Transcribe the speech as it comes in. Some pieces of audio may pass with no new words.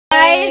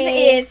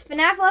guys,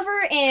 FNAF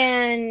Lover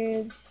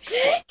and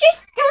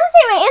Just don't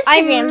say my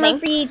Instagram I'm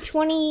thing.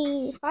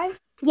 Murphy25.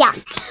 Yeah.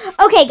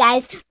 Okay,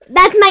 guys.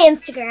 That's my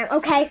Instagram,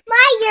 okay?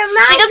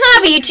 She doesn't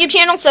have a YouTube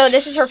channel, so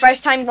this is her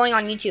first time going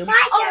on YouTube.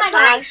 Oh my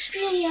gosh.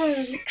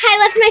 Kai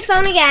left my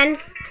phone again.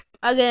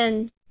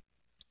 Again.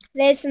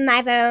 This is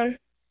my phone.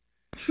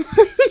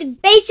 It's a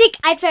basic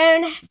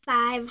iPhone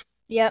 5.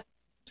 Yep.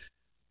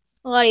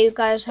 A lot of you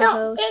guys have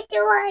those.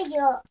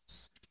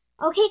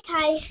 Okay,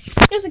 Kai.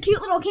 There's a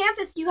cute little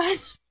campus, you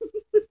guys.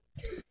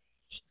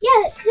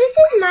 Yeah, this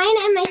is mine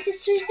and my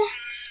sister's room.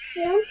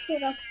 Here we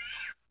go.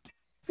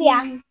 So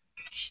yeah. Guys,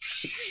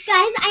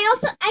 I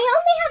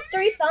only have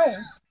 3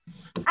 phones.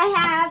 I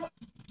have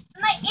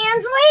my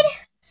Android.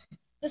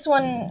 This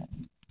one.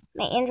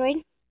 My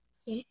Android.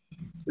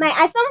 My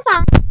iPhone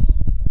 5.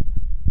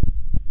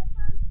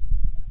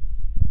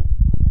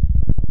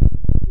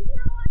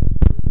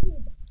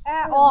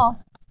 At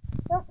all.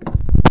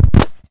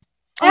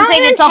 I'm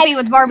taking a selfie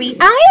with Barbie.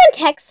 I don't even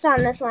text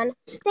on this one.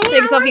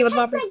 Take a selfie with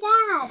Barbie. My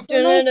dad.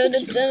 Should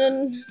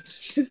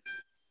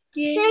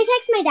I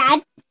text my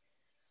dad?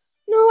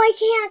 No, I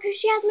can't because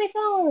she has my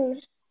phone.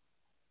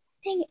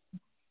 Dang it.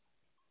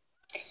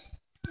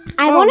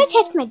 I want to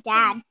text my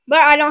dad. But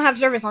I don't have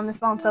service on this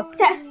phone, so.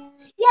 Yeah,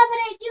 but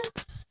I do.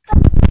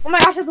 Oh my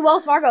gosh, it's a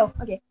Wells Fargo.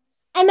 Okay.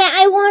 I mean,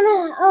 I want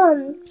to,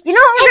 You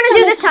know what we're text going to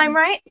do on this this time,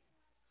 right?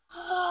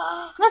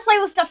 Let's play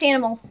with stuffed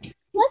animals.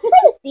 let's play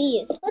with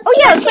these.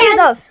 Let's play with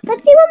those.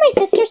 Let's see what my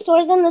sister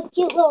stores in this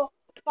cute little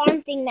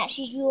farm thing that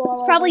she drew all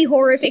It's probably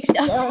horrific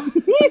stuff.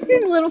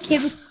 Little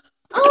kid.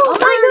 Oh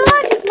my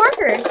gosh, it's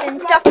markers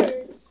and stuff.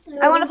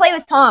 I want to play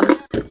with Tom.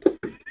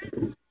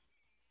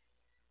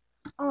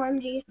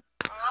 OMG.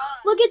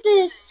 Look at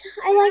this.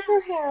 I like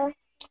her hair.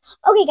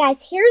 Okay,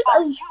 guys, here's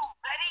a...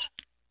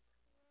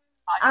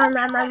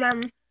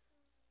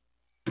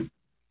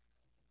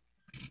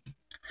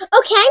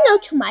 Okay, I know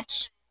too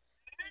much.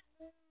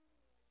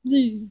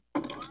 We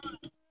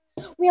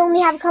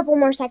only have a couple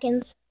more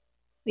seconds.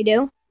 We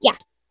do? Yeah.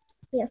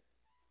 Yeah.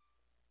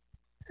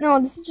 No,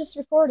 this is just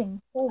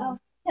recording. Oh.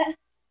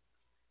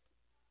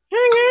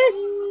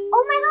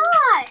 Oh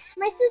my gosh!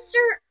 My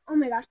sister... Oh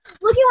my gosh.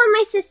 Look at what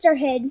my sister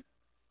hid.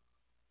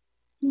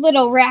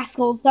 Little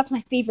Rascals. That's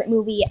my favorite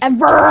movie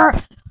ever.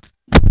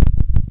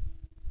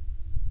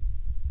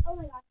 Oh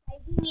my gosh, I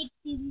do need to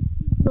see these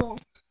little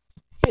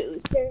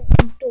shoes. They're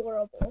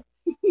adorable.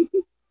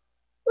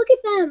 Look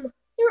at them.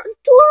 They're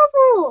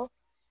adorable.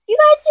 You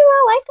guys do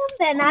not like them?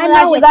 Then I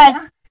know you guys.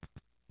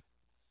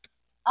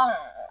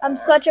 I'm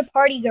such a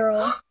party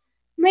girl.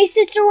 My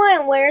sister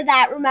wouldn't wear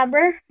that,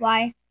 remember?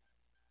 Why?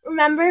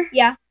 Remember?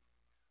 Yeah.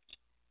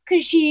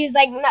 Because she's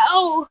like,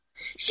 no.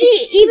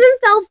 She even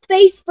fell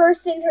face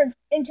first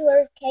into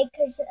her cake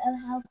because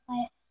of how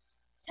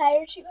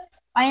tired she was.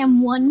 I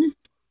am one.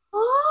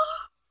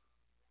 Oh,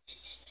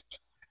 this is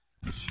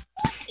adorable.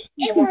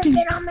 It won't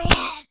fit on my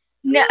head.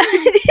 No.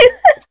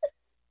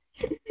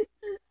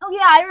 Oh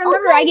yeah, I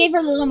remember. Okay. I gave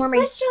her Little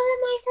Mermaid. Let's show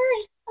them my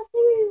side of the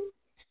room.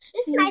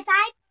 This is my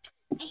side.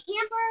 A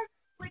hamper,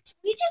 which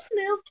we just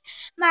moved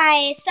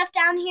my stuff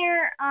down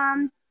here,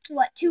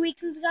 2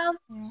 weeks ago?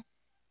 Yeah.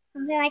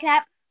 Something like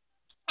that.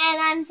 And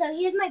then, so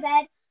here's my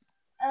bed.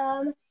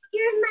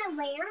 Here's my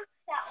lamp.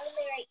 That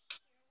only right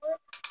here.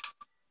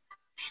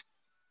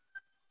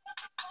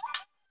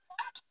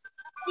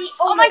 See,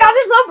 Oh my god,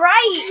 it's so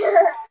bright.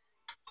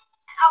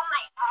 Oh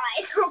my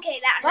eyes. Okay,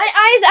 that My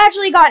eyes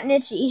actually got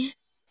itchy.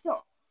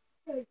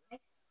 Okay,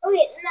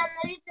 and then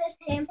there's this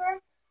hamper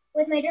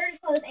with my dirty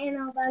clothes and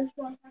all those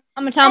more stuff.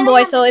 I'm a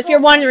tomboy, so if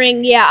you're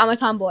wondering, yeah, I'm a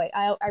tomboy.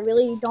 I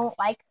really don't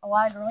like a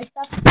lot of girly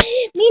stuff.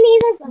 Me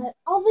neither, but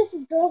all this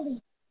is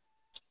girly.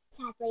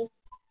 Sadly.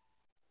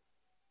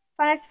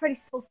 Five Nights at Freddy's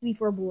is supposed to be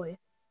for boys.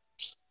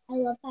 I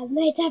love Five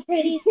Nights at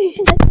Freddy's.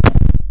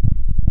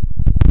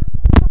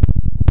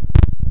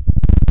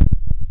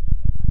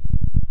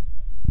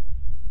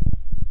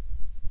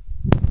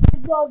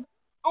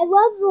 I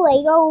love the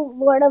Lego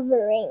Lord of the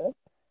Rings.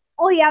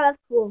 Oh yeah, that's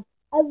cool.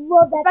 I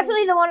love that.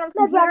 Especially the one on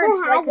My computer. brother it's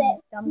has like a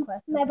it. Dumb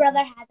Quest. My brother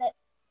has it.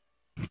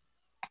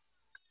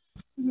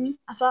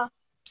 I saw.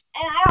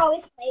 And I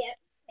always play it.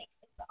 Like,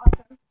 it's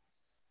awesome.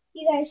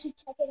 You guys should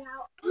check it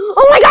out.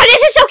 Oh my god,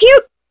 this is so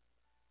cute!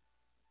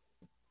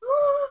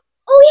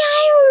 Oh yeah,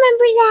 I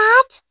remember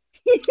that.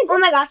 Oh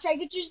my gosh, I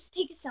could just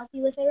take a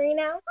selfie with it right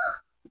now.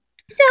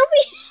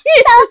 Selfie!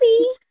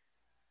 Selfie!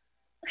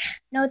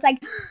 No, it's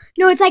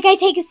like I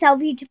take a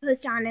selfie to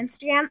post on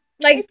Instagram.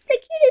 Like, It's the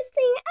cutest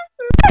thing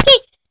ever. Okay.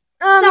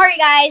 sorry.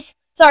 Guys.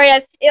 Sorry,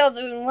 it was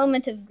a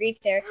moment of grief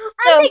there.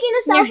 I'm taking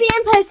a selfie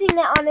and posting it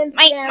on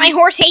Instagram. My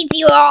horse hates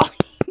you all.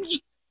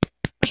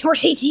 My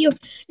horse hates you.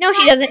 No,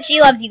 she doesn't.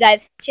 She loves you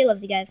guys. She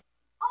loves you guys.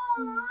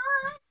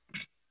 Guys,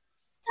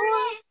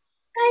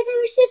 I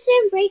wish this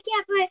didn't break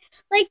yet, but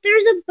like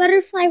there's a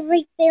butterfly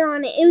right there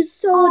on it. It was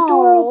so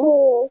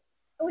adorable.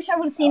 I wish I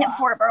would have seen it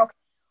before it broke.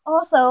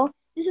 Also,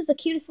 this is the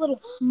cutest little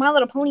My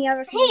Little Pony I've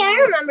ever seen. Hey, I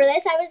remember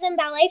this. I was in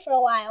ballet for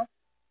a while.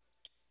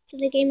 So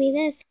they gave me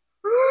this.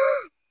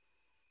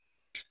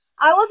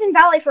 I was in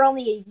ballet for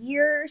only a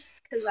year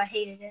because I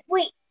hated it.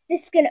 Wait,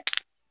 This is gonna.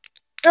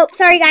 Oh,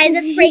 sorry guys,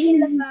 it's breaking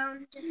the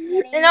phone. Just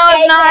kidding. No,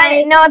 it's not.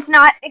 Okay. No, it's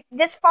not.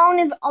 This phone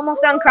is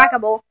almost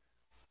uncrackable.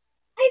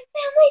 I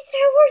found my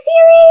Star Wars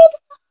earring.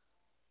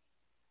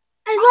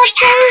 I love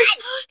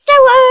Star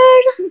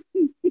Wars.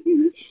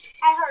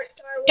 I heart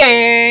Star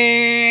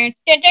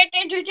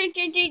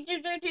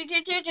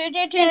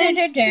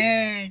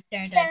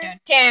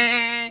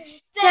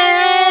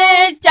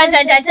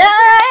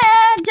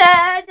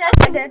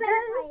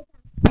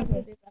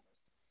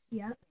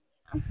Yeah.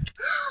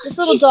 This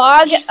little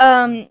dog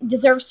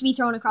deserves to be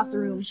thrown across the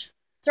room.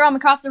 Throw him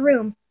across the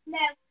room. No.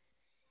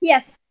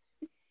 Yes.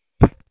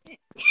 What did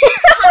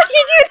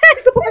you do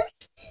that for?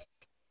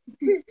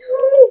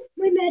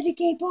 My magic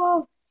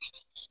 8-ball.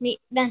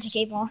 Magic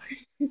 8-ball.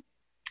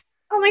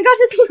 Oh my gosh,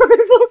 it's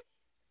wonderful.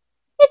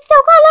 It's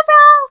so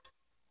colorful.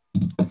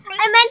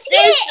 I meant to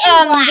get it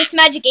in black. This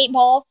magic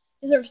 8-ball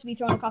deserves to be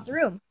thrown across the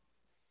room.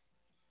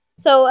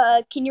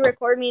 So, can you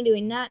record me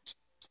doing that?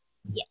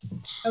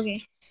 Yes. Okay.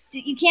 So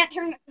you can't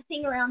turn the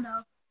thing around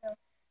though. So,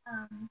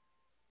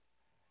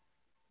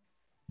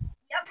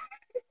 Yep.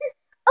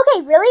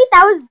 Okay, really?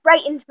 That was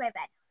right into my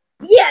bed.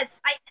 Yes.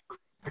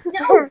 No. No,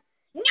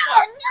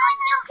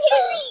 don't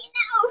hit me.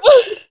 No.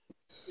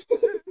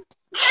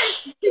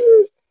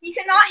 You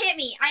cannot hit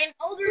me. I am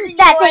older than you.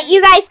 That's it.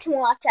 You guys can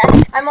watch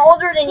us. I'm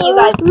older than you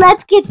guys.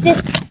 Let's get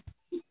this.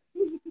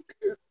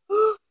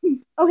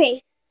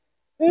 Okay.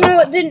 No,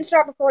 it didn't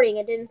stop recording.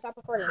 Okay,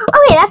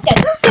 that's good.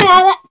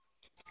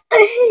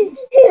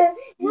 Yeah,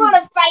 you want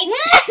to fight?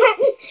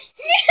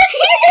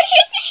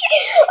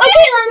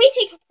 Okay, let me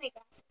take off my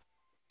glasses.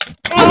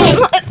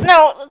 No,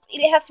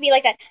 it has to be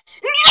like that.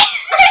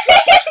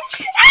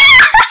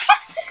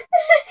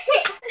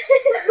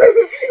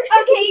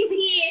 Okay, T.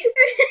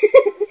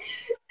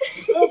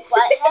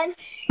 What then?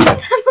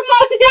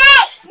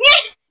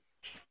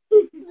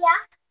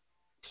 Yeah.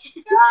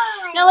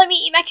 No, let me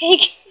eat my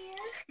cake.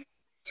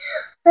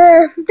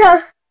 I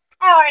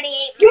already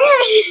ate mine.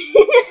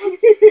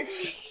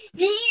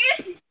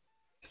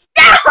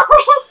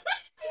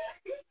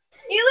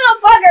 You little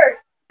bugger.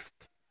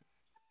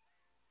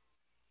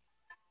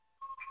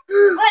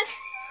 What?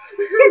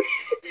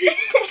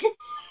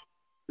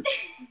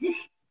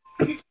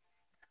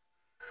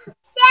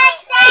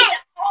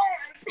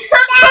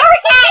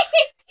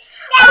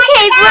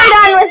 Okay, we're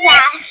done with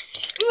that.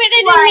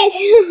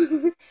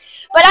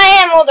 But I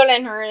am older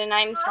than her and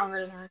I'm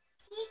stronger than her.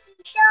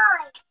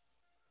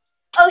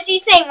 Oh,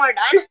 she's saying we're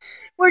done.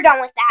 We're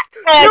done with that.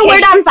 Okay. No, we're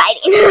done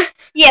fighting.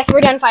 Yes,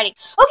 we're done fighting.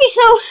 Okay,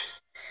 so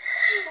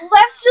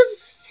let's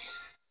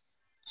just...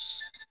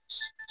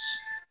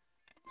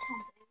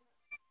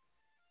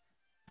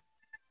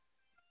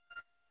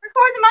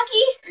 Record the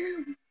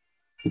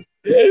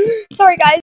monkey. Sorry, guys.